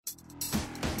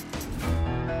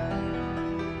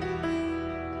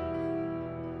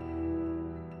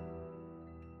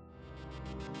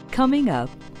Coming up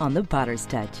on The Potter's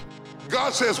Touch.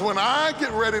 God says, when I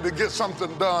get ready to get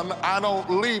something done, I don't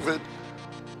leave it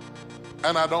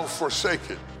and I don't forsake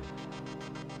it.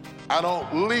 I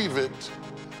don't leave it,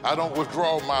 I don't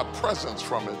withdraw my presence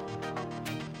from it,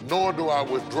 nor do I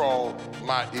withdraw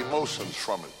my emotions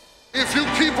from it. If you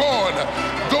keep on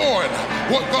doing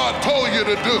what God told you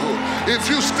to do, if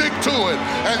you stick to it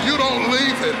and you don't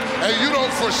leave it and you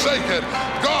don't forsake it,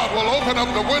 God will open up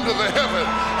the windows of heaven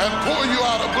and pour you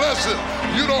out a blessing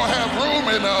you don't have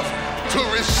room enough to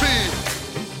receive.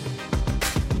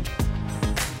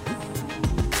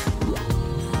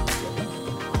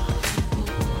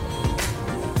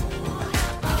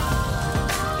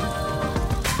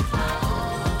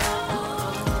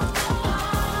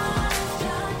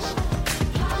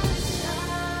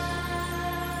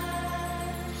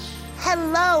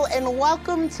 Hello and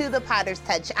welcome to The Potter's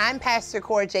Touch. I'm Pastor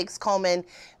Cora Jakes Coleman.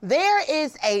 There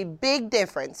is a big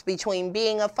difference between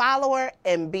being a follower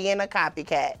and being a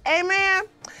copycat. Amen?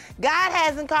 God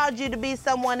hasn't called you to be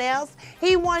someone else.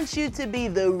 He wants you to be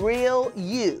the real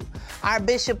you. Our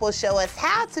bishop will show us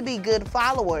how to be good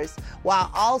followers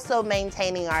while also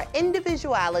maintaining our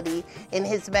individuality in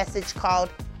his message called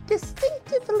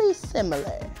Distinctively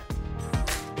Similar.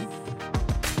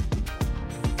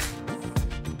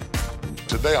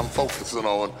 Today I'm focusing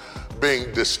on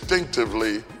being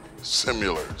distinctively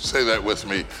similar. Say that with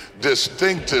me.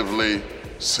 Distinctively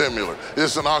similar.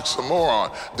 It's an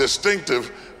oxymoron.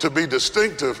 Distinctive, to be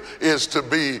distinctive is to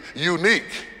be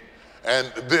unique.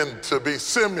 And then to be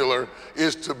similar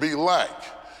is to be like.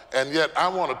 And yet I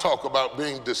want to talk about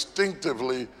being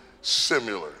distinctively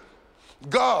similar.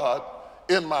 God,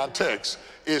 in my text,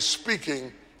 is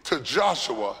speaking to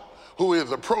Joshua, who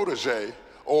is a protege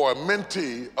or a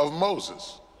mentee of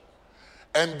Moses.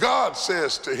 And God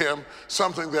says to him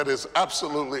something that is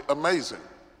absolutely amazing.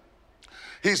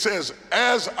 He says,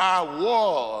 as I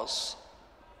was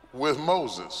with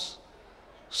Moses,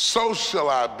 so shall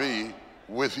I be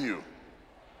with you.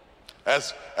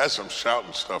 That's some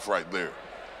shouting stuff right there.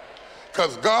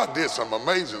 Because God did some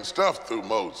amazing stuff through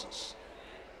Moses.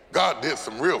 God did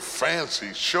some real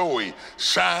fancy, showy,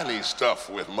 shiny stuff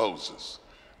with Moses.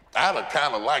 I'd have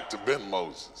kind of liked to have been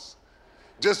Moses.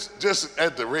 Just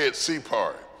at the Red Sea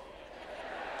part.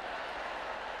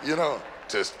 You know,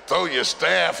 just throw your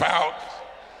staff out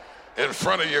in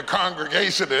front of your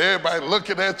congregation and everybody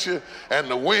looking at you and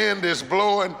the wind is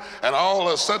blowing and all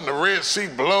of a sudden the Red Sea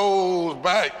blows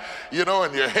back, you know,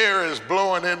 and your hair is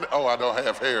blowing in. Oh, I don't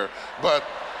have hair, but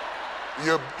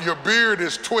your beard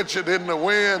is twitching in the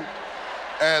wind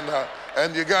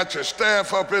and you got your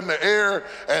staff up in the air,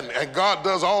 and God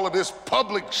does all of this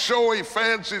public, showy,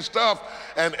 fancy stuff,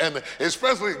 and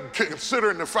especially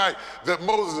considering the fact that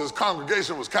Moses'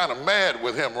 congregation was kind of mad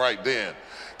with him right then,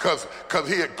 because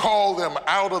he had called them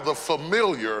out of the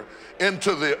familiar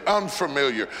into the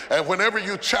unfamiliar. And whenever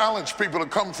you challenge people to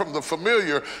come from the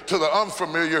familiar to the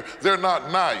unfamiliar, they're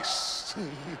not nice.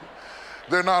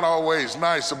 They're not always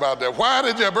nice about that. Why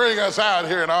did you bring us out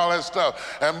here and all that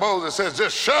stuff? And Moses says,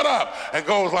 just shut up, and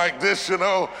goes like this, you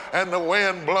know, and the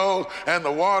wind blows and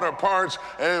the water parts.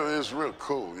 It's real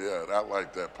cool, yeah, I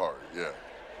like that part, yeah.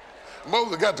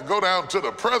 Moses got to go down to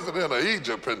the president of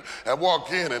Egypt and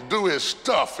walk in and do his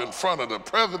stuff in front of the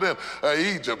president of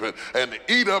Egypt and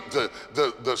eat up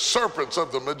the serpents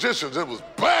of the magicians. It was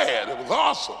bad, it was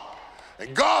awesome.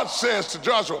 And God says to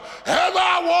Joshua, as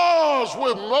I was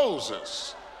with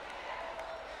Moses,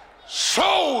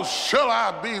 so shall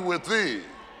I be with thee.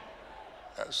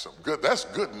 That's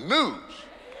good news.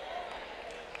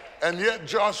 And yet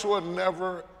Joshua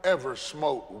never, ever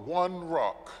smote one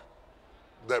rock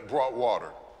that brought water.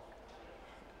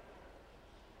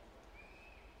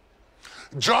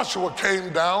 Joshua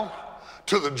came down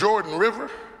to the Jordan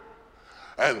River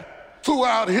and threw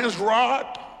out his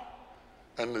rod,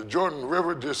 and the Jordan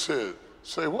River just said,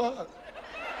 say what?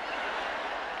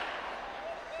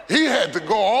 He had to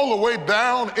go all the way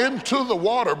down into the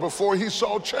water before he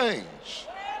saw change.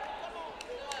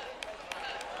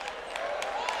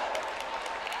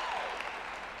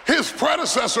 His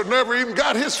predecessor never even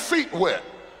got his feet wet.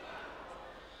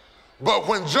 But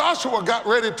when Joshua got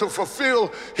ready to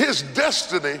fulfill his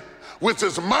destiny with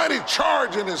this mighty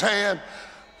charge in his hand,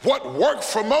 what worked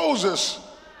for Moses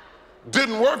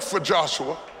didn't work for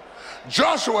Joshua.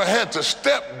 Joshua had to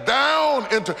step down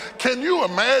into, can you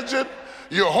imagine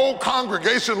your whole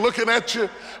congregation looking at you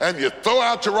and you throw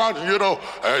out your rod and you know,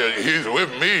 he's with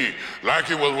me like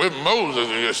he was with Moses,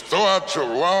 and you just throw out your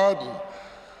rod.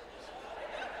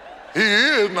 And he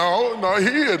is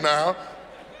now.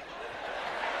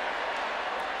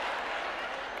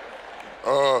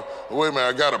 Wait a minute,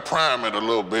 I gotta prime it a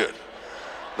little bit.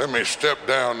 Let me step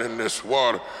down in this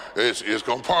water. It's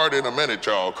gonna part in a minute,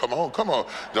 y'all. Come on, come on.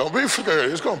 Don't be scared.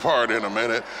 It's gonna part in a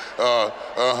minute.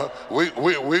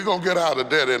 We're gonna get out of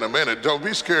debt in a minute. Don't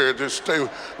be scared. Just stay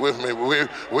with me.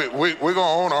 We're gonna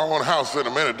own our own house in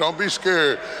a minute. Don't be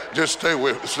scared. Just stay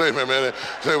with me a minute.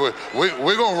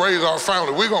 We're gonna raise our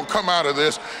family. We're gonna come out of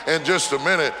this in just a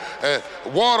minute. And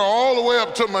water all the way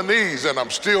up to my knees, and I'm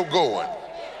still going.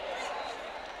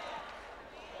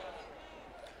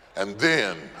 And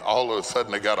then all of a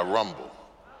sudden they got a rumble,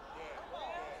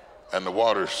 and the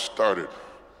water started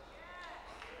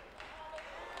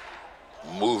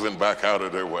moving back out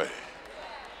of their way.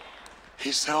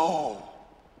 He said, oh,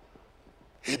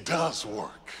 it does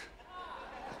work.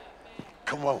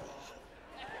 Come on.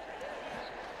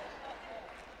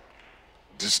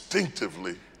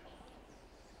 Distinctively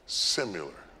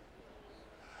similar.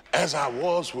 As I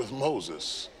was with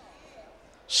Moses,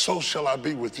 so shall I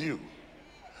be with you.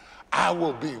 I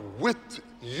will be with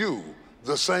you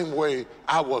the same way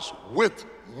I was with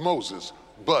Moses,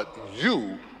 but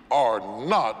you are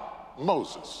not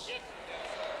Moses.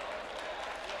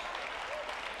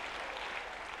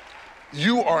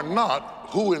 You are not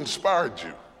who inspired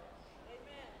you.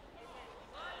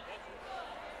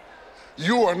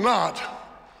 You are not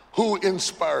who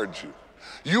inspired you.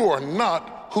 You are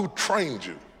not who trained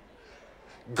you.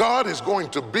 God is going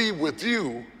to be with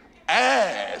you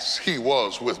as he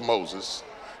was with Moses,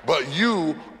 but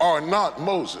you are not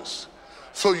Moses.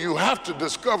 So you have to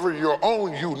discover your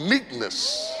own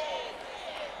uniqueness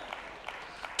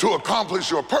to accomplish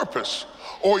your purpose,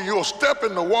 or you'll step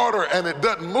in the water and it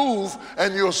doesn't move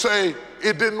and you'll say,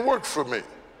 it didn't work for me.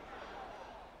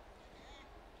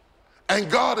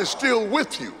 And God is still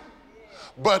with you,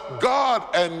 but God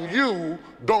and you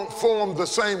don't form the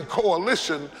same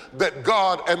coalition that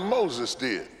God and Moses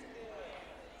did.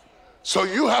 So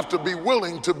you have to be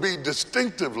willing to be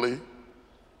distinctively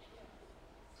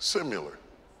similar.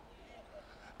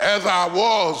 As I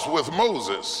was with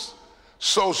Moses,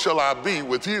 so shall I be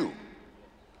with you.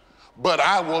 But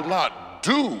I will not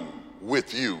do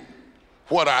with you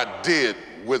what I did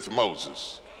with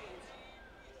Moses.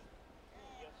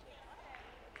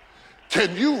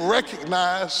 Can you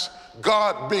recognize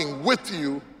God being with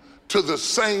you to the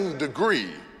same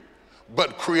degree,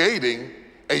 but creating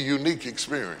a unique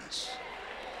experience?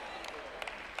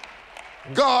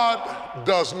 God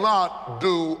does not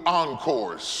do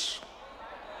encores.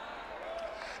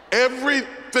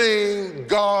 Everything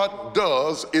God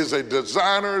does is a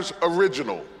designer's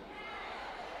original.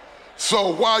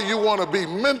 So while you want to be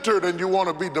mentored and you want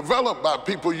to be developed by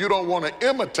people, you don't want to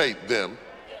imitate them,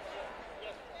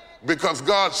 because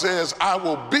God says, I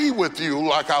will be with you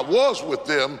like I was with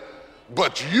them,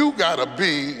 but you got to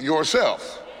be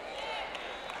yourself.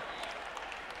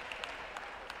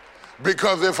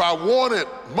 Because if I wanted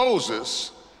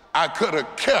Moses, I could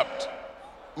have kept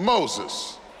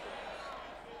Moses.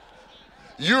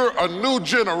 You're a new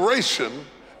generation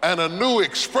and a new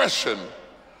expression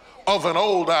of an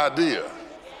old idea.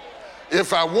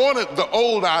 If I wanted the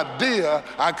old idea,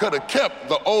 I could have kept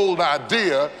the old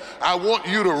idea. I want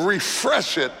you to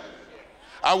refresh it.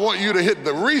 I want you to hit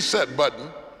the reset button,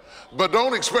 but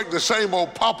don't expect the same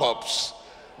old pop-ups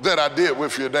that I did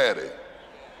with your daddy.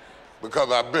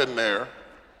 Because I've been there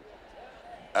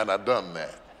and I've done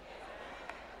that.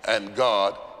 And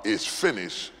God is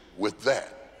finished with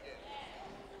that.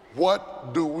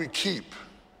 What do we keep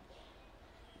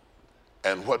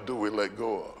and what do we let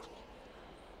go of?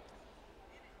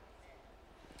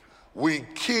 We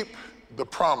keep the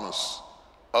promise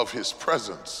of his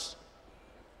presence,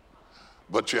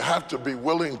 but you have to be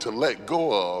willing to let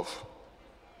go of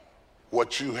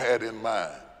what you had in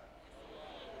mind.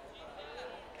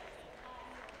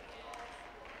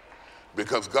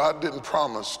 Because God didn't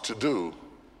promise to do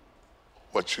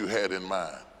what you had in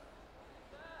mind.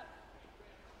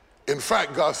 In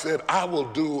fact, God said, I will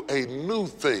do a new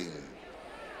thing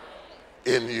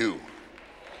in you.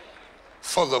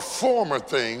 For the former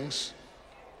things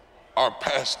are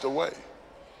passed away.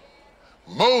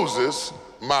 Moses,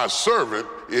 my servant,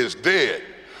 is dead.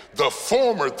 The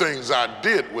former things I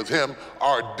did with him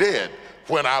are dead.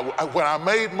 When I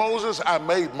made Moses, I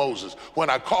made Moses. When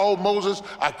I called Moses,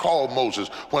 I called Moses.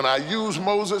 When I used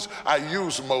Moses, I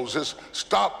used Moses.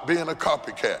 Stop being a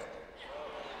copycat.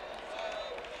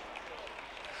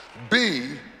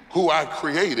 Be who I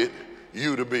created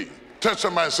you to be. Touch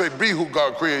somebody and say, be who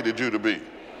God created you to be.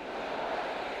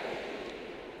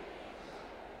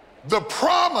 The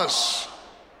promise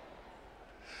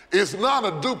is not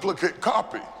a duplicate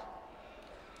copy.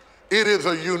 It is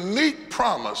a unique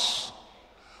promise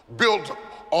built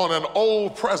on an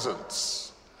old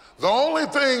presence The only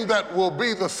thing that will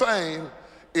be the same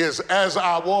is as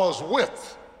I was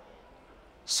with,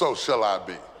 so shall I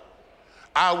be.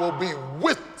 I will be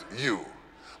with you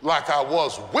like I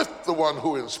was with the one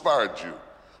who inspired you,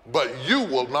 but you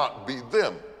will not be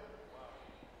them.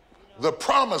 The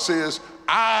promise is,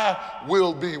 I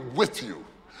will be with you.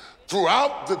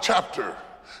 Throughout the chapter,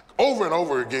 over and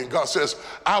over again, God says,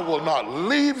 I will not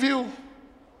leave you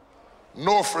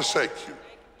nor forsake you.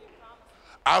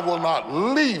 I will not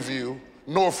leave you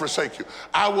nor forsake you.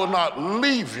 I will not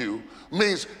leave you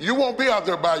means you won't be out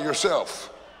there by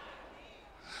yourself.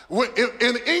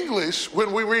 In English,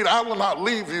 when we read, I will not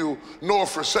leave you nor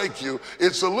forsake you,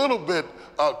 it's a little bit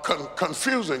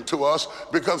confusing to us,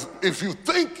 because if you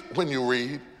think when you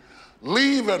read,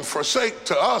 leave and forsake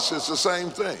to us is the same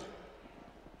thing.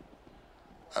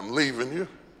 I'm leaving you,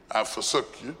 I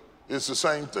forsook you, it's the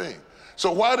same thing.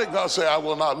 So why did God say, I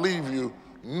will not leave you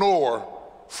nor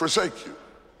forsake you?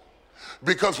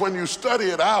 Because when you study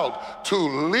it out, to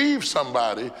leave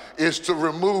somebody is to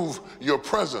remove your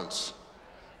presence.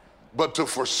 But to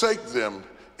forsake them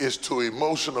is to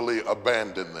emotionally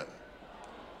abandon them.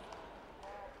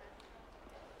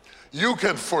 You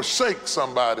can forsake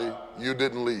somebody you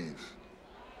didn't leave.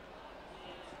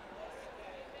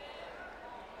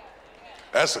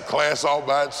 That's a class all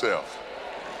by itself.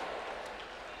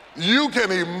 You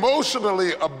can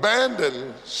emotionally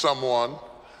abandon someone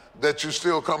that you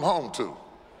still come home to.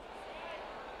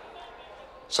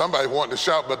 Somebody wanting to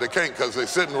shout, but they can't because they're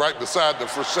sitting right beside the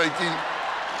forsaking.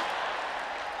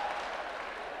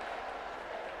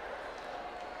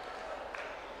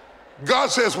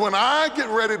 God says, when I get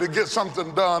ready to get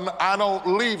something done, I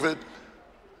don't leave it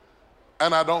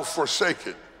and I don't forsake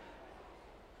it.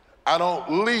 I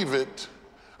don't leave it,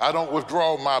 I don't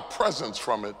withdraw my presence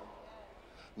from it,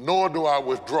 nor do I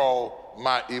withdraw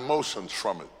my emotions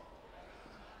from it.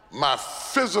 My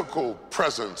physical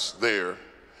presence there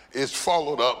is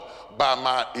followed up by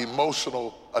my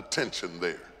emotional attention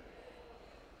there.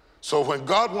 So when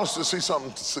God wants to see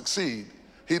something to succeed,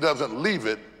 he doesn't leave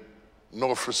it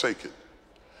nor forsake it.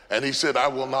 And he said, I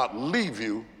will not leave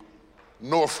you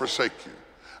nor forsake you.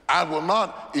 I will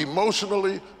not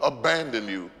emotionally abandon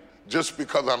you just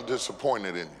because I'm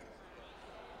disappointed in you.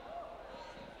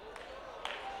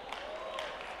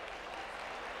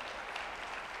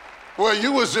 Well,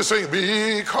 you was just saying,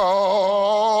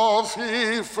 because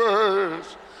he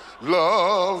first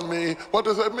loved me. What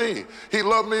does that mean? He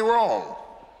loved me wrong.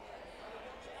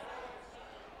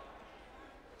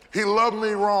 He loved me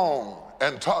wrong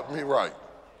and taught me right.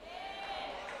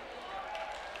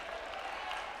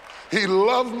 He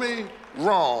loved me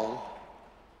wrong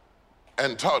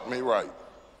and taught me right.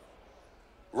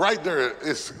 Right there,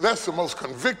 that's the most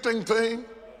convicting thing.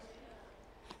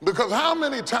 Because how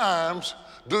many times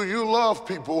do you love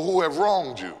people who have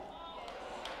wronged you?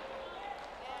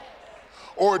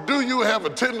 Or do you have a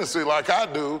tendency, like I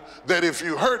do, that if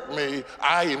you hurt me,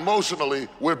 I emotionally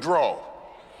withdraw?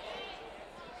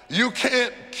 You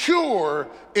can't cure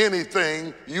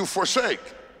anything you forsake.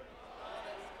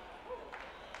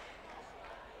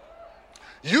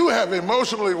 You have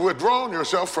emotionally withdrawn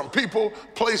yourself from people,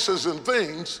 places, and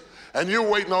things, and you're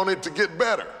waiting on it to get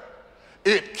better.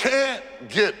 It can't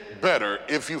get better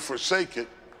if you forsake it.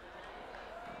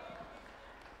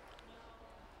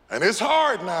 And it's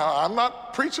hard now. I'm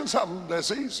not preaching something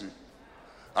that's easy.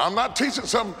 I'm not teaching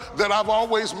something that I've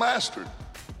always mastered.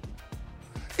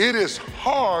 It is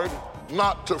hard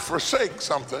not to forsake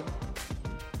something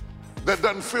that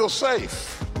doesn't feel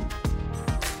safe.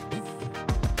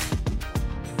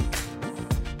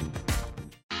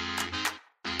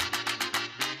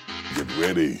 Get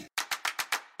ready.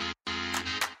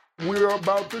 We're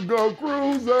about to go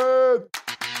cruising.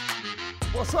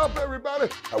 What's up,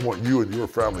 everybody? I want you and your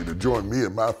family to join me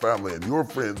and my family and your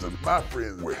friends and my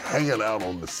friends. We're hanging out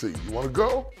on the sea. You want to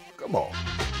go? Come on.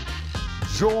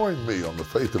 Join me on the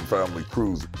Faith and Family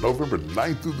Cruise, November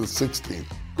 9th through the 16th.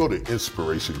 Go to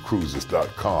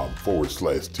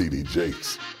inspirationcruises.com/TD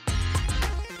Jakes.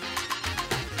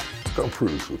 Come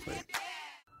cruise with me.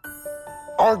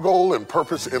 Our goal and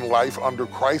purpose in life under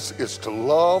Christ is to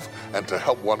love and to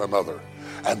help one another.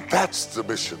 And that's the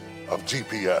mission of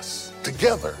GPS.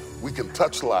 Together, we can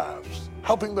touch lives,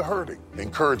 helping the hurting,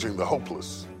 encouraging the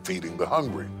hopeless, feeding the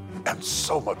hungry, and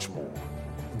so much more.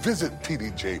 Visit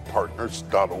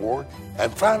tdjpartners.org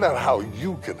and find out how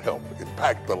you can help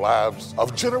impact the lives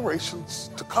of generations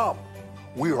to come.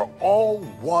 We are all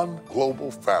one global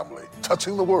family,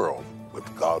 touching the world with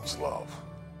God's love.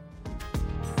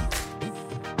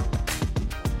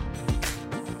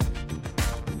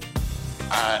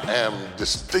 I am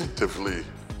distinctively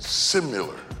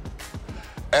similar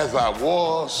As I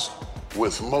was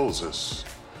with Moses,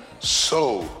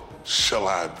 so shall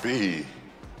I be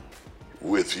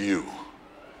with you.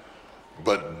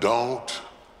 But don't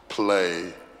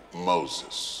play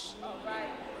Moses.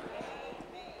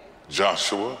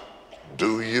 Joshua,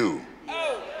 do you.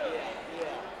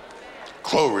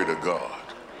 Glory to God.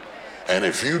 And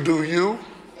if you do you,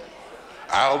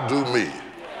 I'll do me.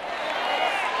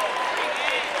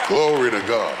 Glory to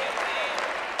God.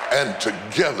 And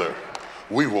together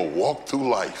we will walk through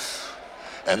life.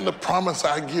 And the promise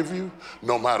I give you,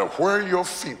 no matter where your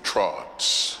feet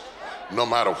trods, no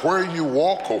matter where you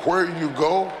walk or where you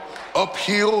go, up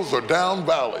hills or down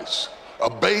valleys,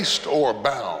 abased or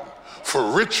abound,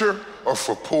 for richer or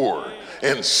for poorer,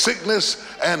 in sickness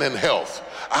and in health,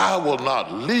 I will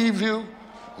not leave you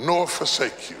nor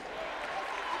forsake you.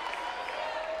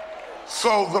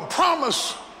 So the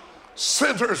promise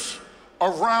centers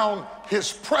around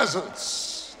his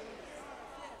presence.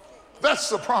 That's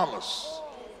the promise.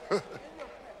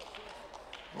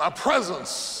 My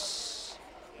presence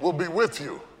will be with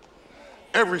you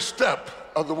every step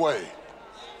of the way.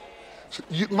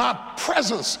 My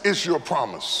presence is your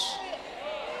promise.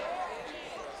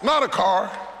 Not a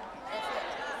car,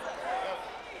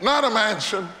 not a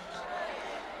mansion,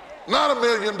 not $1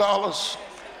 million.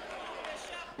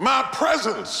 My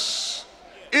presence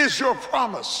is your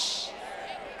promise.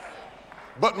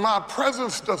 But my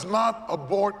presence does not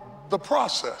abort the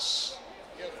process.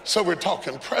 So we're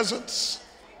talking presence,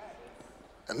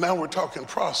 and now we're talking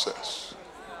process.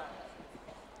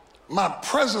 My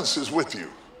presence is with you,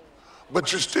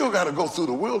 but you still got to go through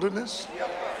the wilderness.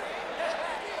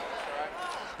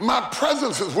 My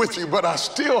presence is with you, but I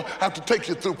still have to take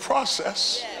you through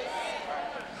process.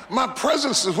 My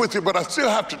presence is with you, but I still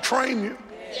have to train you.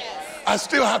 I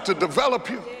still have to develop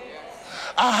you.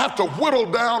 I have to whittle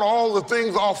down all the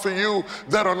things off of you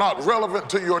that are not relevant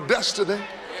to your destiny.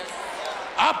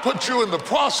 I put you in the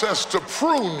process to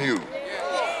prune you.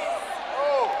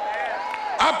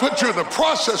 I put you in the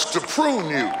process to prune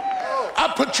you.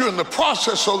 I put you in the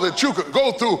process so that you could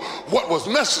go through what was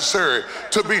necessary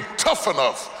to be tough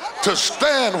enough to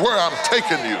stand where I'm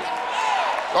taking you.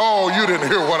 Oh, you didn't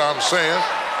hear what I'm saying.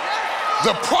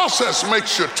 The process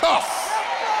makes you tough.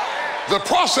 The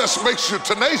process makes you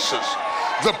tenacious.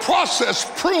 The process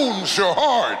prunes your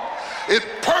heart. It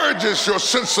purges your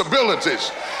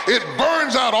sensibilities. It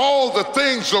burns out all the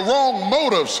things, the wrong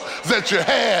motives that you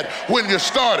had when you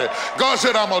started. God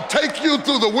said, I'm going to take you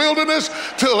through the wilderness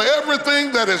till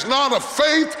everything that is not of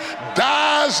faith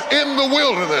dies in the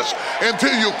wilderness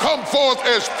until you come forth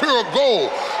as pure gold.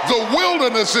 The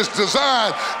wilderness is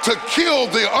designed to kill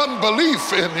the unbelief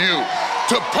in you,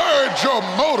 to purge your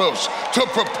motives, to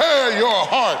prepare your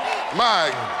heart.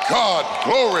 My God,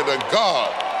 glory to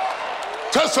God.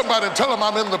 Tell somebody, tell them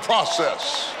I'm in the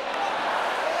process.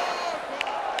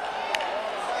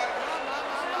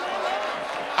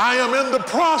 I am in the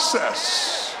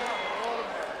process.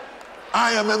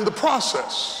 I am in the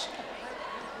process.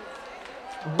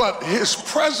 But his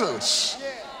presence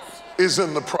is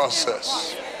in the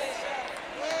process.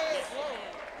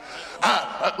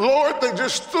 Lord, they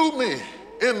just threw me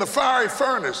in the fiery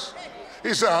furnace.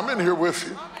 He said, I'm in here with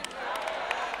you.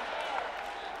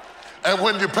 And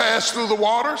when you pass through the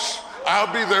waters,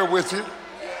 I'll be there with you.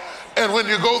 And when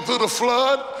you go through the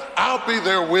flood, I'll be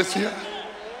there with you.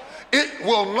 It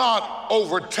will not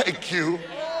overtake you.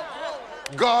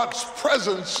 God's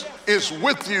presence is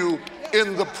with you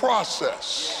in the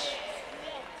process.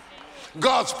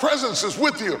 God's presence is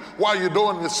with you while you're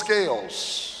doing the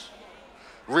scales,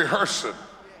 rehearsing,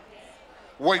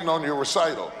 waiting on your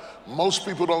recital. Most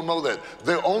people don't know that.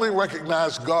 They only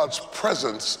recognize God's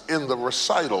presence in the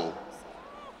recital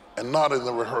and not in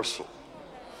the rehearsal.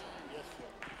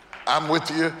 I'm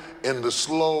with you in the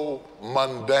slow,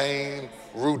 mundane,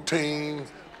 routine,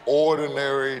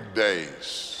 ordinary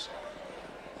days.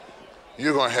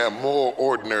 You're going to have more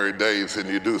ordinary days than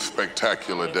you do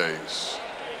spectacular days.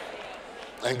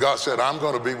 And God said, I'm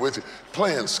going to be with you.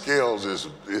 Playing scales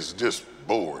is just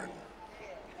boring.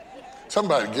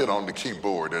 Somebody get on the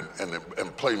keyboard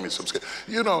and play me some scales.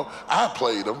 You know, I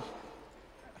played them.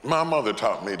 My mother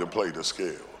taught me to play the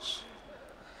scales.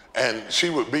 And she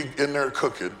would be in there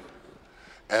cooking,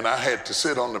 and I had to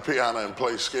sit on the piano and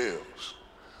play scales.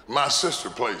 My sister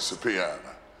plays the piano.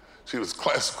 She was a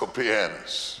classical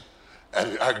pianist.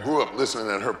 And I grew up listening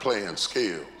to her playing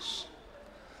scales.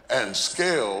 And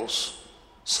scales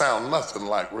sound nothing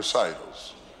like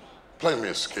recitals. Play me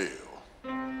a scale.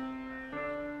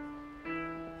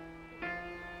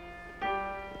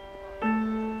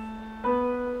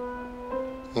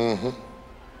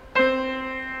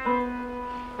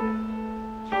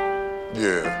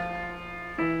 Yeah.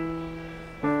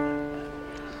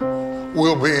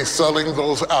 We'll be selling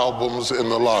those albums in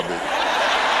the lobby.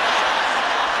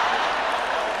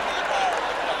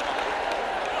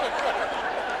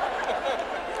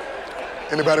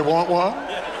 Anybody want one?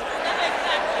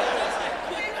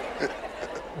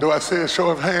 Do I see a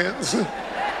show of hands?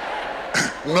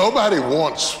 Nobody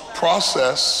wants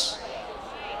process.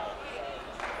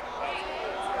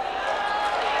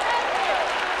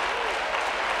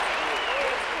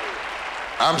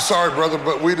 I'm sorry, brother,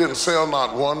 but we didn't sell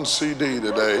not one CD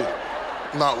today,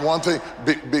 not one thing,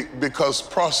 because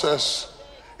process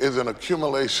is an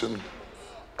accumulation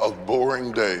of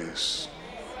boring days,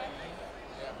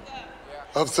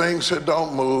 of things that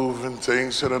don't move and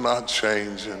things that are not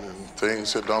changing and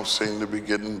things that don't seem to be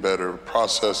getting better.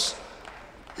 Process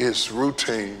is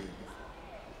routine.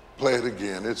 Play it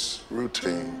again, it's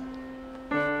routine.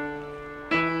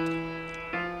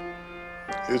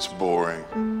 It's boring.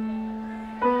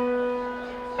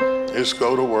 Just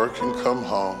go to work and come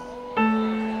home.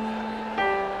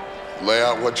 Lay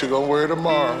out what you're gonna wear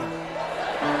tomorrow.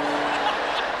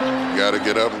 You gotta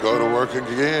get up and go to work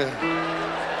again.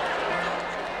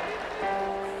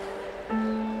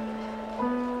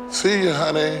 See you,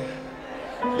 honey.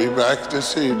 Be back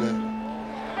this evening.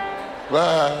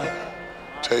 Bye.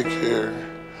 Take care.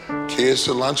 Kids,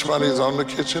 the lunch money's on the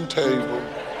kitchen table.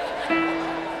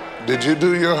 Did you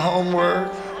do your homework?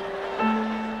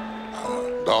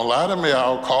 Don't lie to me.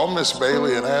 I'll call Miss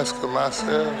Bailey and ask her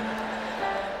myself.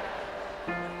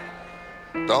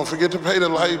 Don't forget to pay the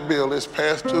light bill. It's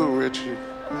past due, Richie.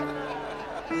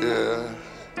 Yeah,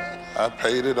 I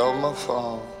paid it on my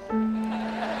phone.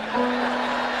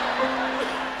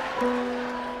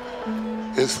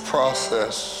 It's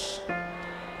process.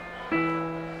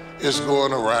 It's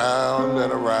going around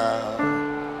and around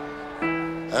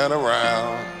and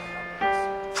around.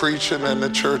 Preaching and the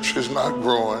church is not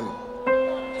growing.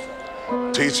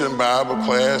 Teaching Bible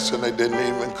class and they didn't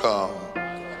even come.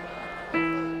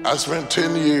 I spent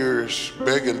 10 years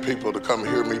begging people to come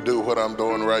hear me do what I'm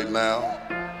doing right now.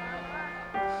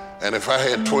 And if I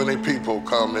had 20 people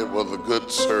come, it was a good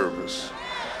service.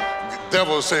 The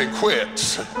devil said,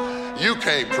 quit. You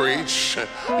can't preach.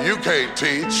 You can't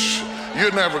teach.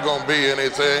 You're never gonna be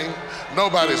anything.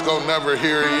 Nobody's gonna never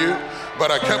hear you.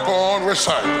 But I kept on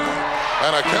reciting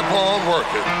and I kept on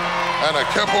working and I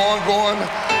kept on going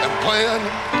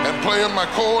and playing my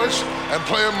chorus and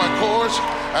playing my chorus,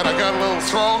 and I got a little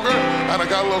stronger and I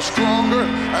got a little stronger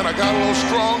and I got a little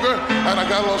stronger and I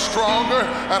got a little stronger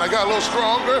and I got a little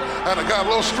stronger and I got a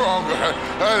little stronger.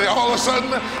 And all of a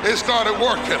sudden it started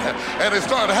working and it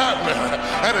started happening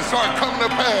and it started coming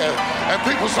to pass and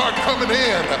people started coming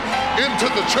into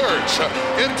the church,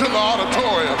 into the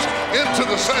auditoriums, into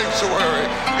the sanctuary,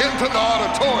 into the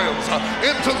auditoriums,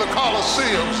 into the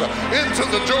Coliseums, into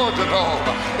the Georgia Dome,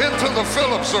 into the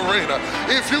Phillips Arena.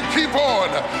 If you keep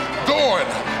on doing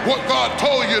what God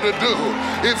told you to do,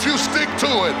 if you stick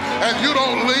to it and you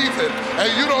don't leave it and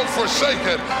you don't forsake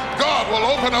it, God will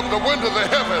open up the window of the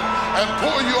heaven and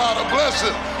pour you out a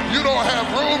blessing you don't have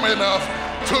room enough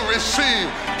to receive.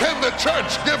 Can the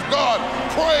church give God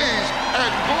praise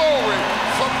and glory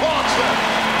for process?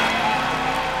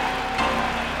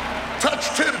 Touch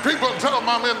 10 people and tell them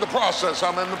I'm in the process.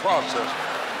 I'm in the process.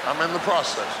 I'm in the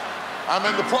process. I'm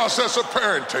in the process of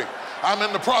parenting. I'm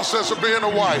in the process of being a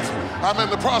wife. I'm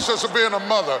in the process of being a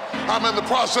mother. I'm in the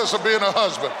process of being a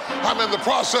husband. I'm in the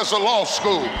process of law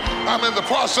school. I'm in the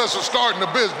process of starting a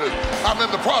business. I'm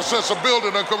in the process of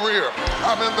building a career.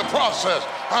 I'm in the process.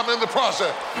 I'm in the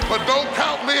process. But don't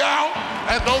count me out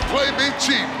and don't play me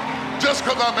cheap. Just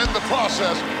because I'm in the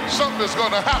process, something's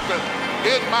going to happen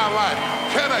in my life.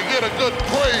 Can I get a good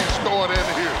praise going in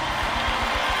here?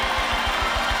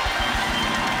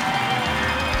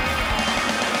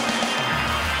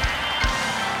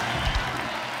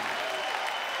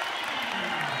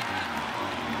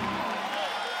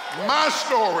 My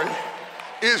story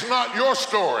is not your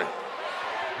story,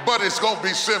 but it's going to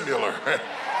be similar.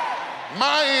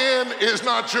 My end is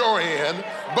not your end,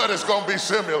 but it's going to be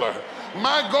similar.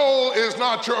 My goal is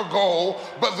not your goal,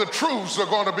 but the truths are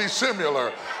going to be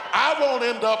similar. I won't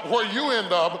end up where you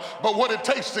end up, but what it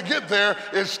takes to get there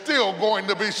is still going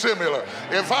to be similar.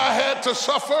 If I had to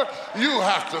suffer, you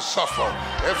have to suffer.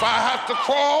 If I have to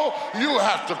crawl, you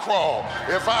have to crawl.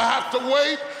 If I have to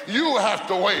wait, you have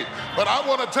to wait. But I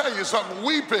want to tell you something.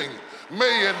 Weeping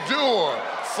may endure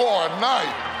for a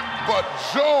night, but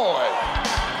joy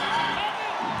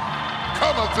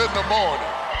cometh in the morning.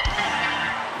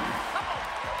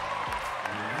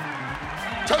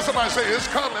 Tell somebody, say, it's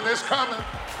coming, it's coming,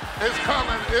 it's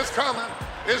coming, it's coming,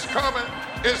 it's coming,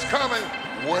 it's coming.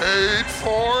 Wait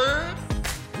for it.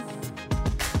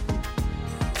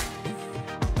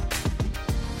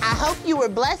 I hope you were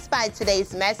blessed by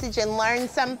today's message and learned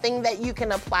something that you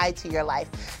can apply to your life.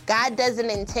 God doesn't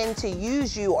intend to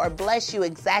use you or bless you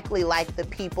exactly like the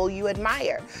people you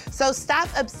admire. So stop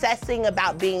obsessing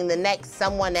about being the next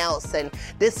someone else and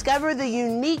discover the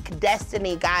unique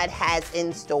destiny God has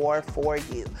in store for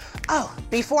you. Oh,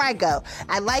 before I go,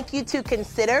 I'd like you to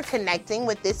consider connecting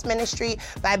with this ministry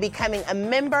by becoming a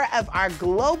member of our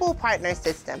global partner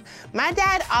system. My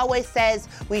dad always says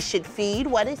we should feed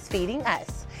what is feeding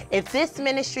us. If this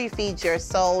ministry feeds your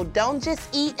soul, don't just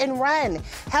eat and run.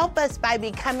 Help us by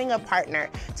becoming a partner.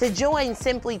 To join,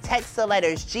 simply text the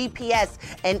letters GPS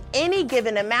and any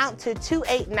given amount to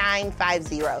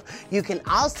 28950. You can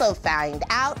also find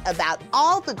out about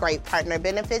all the great partner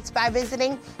benefits by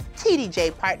visiting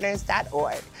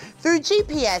tdjpartners.org. Through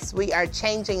GPS, we are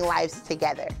changing lives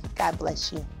together. God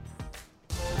bless you.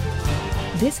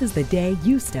 This is the day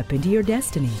you step into your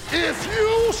destiny. If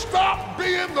you stop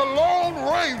being the Lone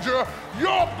Ranger,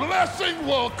 your blessing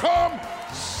will come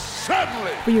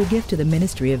suddenly. For your gift to the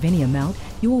ministry of any amount,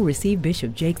 you will receive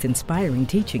Bishop Jake's inspiring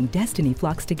teaching, Destiny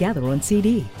Flocks Together, on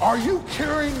CD. Are you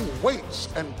carrying weights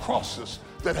and crosses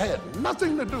that had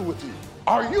nothing to do with you?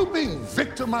 Are you being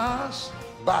victimized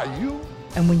by you?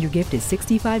 And when your gift is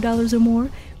 $65 or more,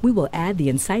 we will add the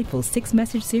insightful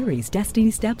 6-message series,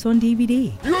 Destiny Steps, on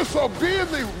DVD. You're so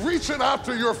busy reaching out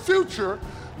to your future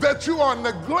that you are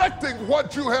neglecting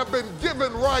what you have been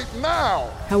given right now.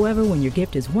 However, when your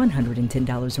gift is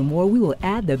 $110 or more, we will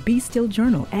add the Be Still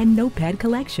Journal and Notepad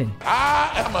collection.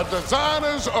 I am a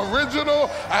designer's original,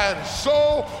 and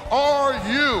so are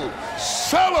you.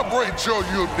 Celebrate your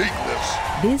uniqueness.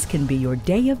 This can be your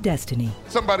day of destiny.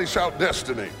 Somebody shout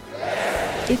destiny.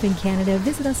 If in Canada,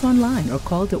 visit us online or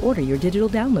call to order your digital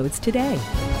downloads today.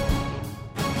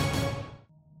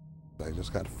 I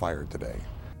just got fired today.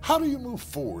 How do you move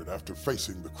forward after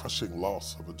facing the crushing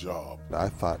loss of a job? I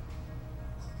thought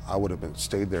I would have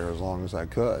stayed there as long as I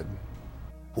could.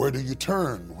 Where do you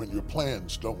turn when your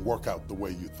plans don't work out the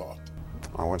way you thought?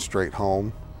 I went straight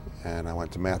home and I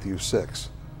went to Matthew 6.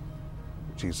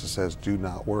 Jesus says, do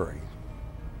not worry.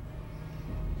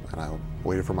 And I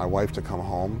waited for my wife to come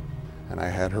home and I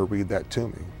had her read that to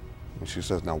me. And she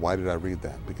says, now why did I read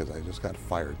that? Because I just got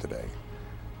fired today.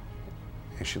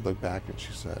 And she looked back and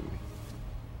she said,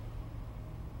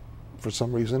 for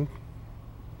some reason,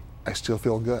 I still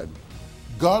feel good.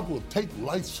 God will take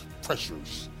life's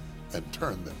pressures and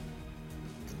turn them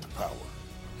into power.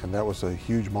 And that was a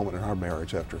huge moment in our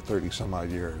marriage after 30 some odd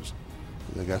years.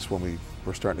 I guess when we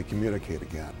were starting to communicate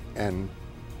again. And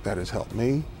that has helped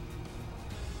me.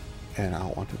 And I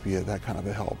want to be that kind of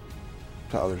a help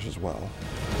to others as well.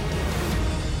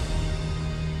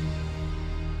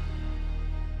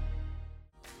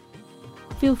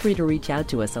 Feel free to reach out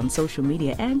to us on social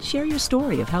media and share your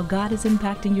story of how God is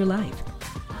impacting your life.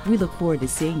 We look forward to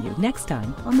seeing you next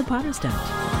time on The Potter's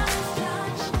Touch.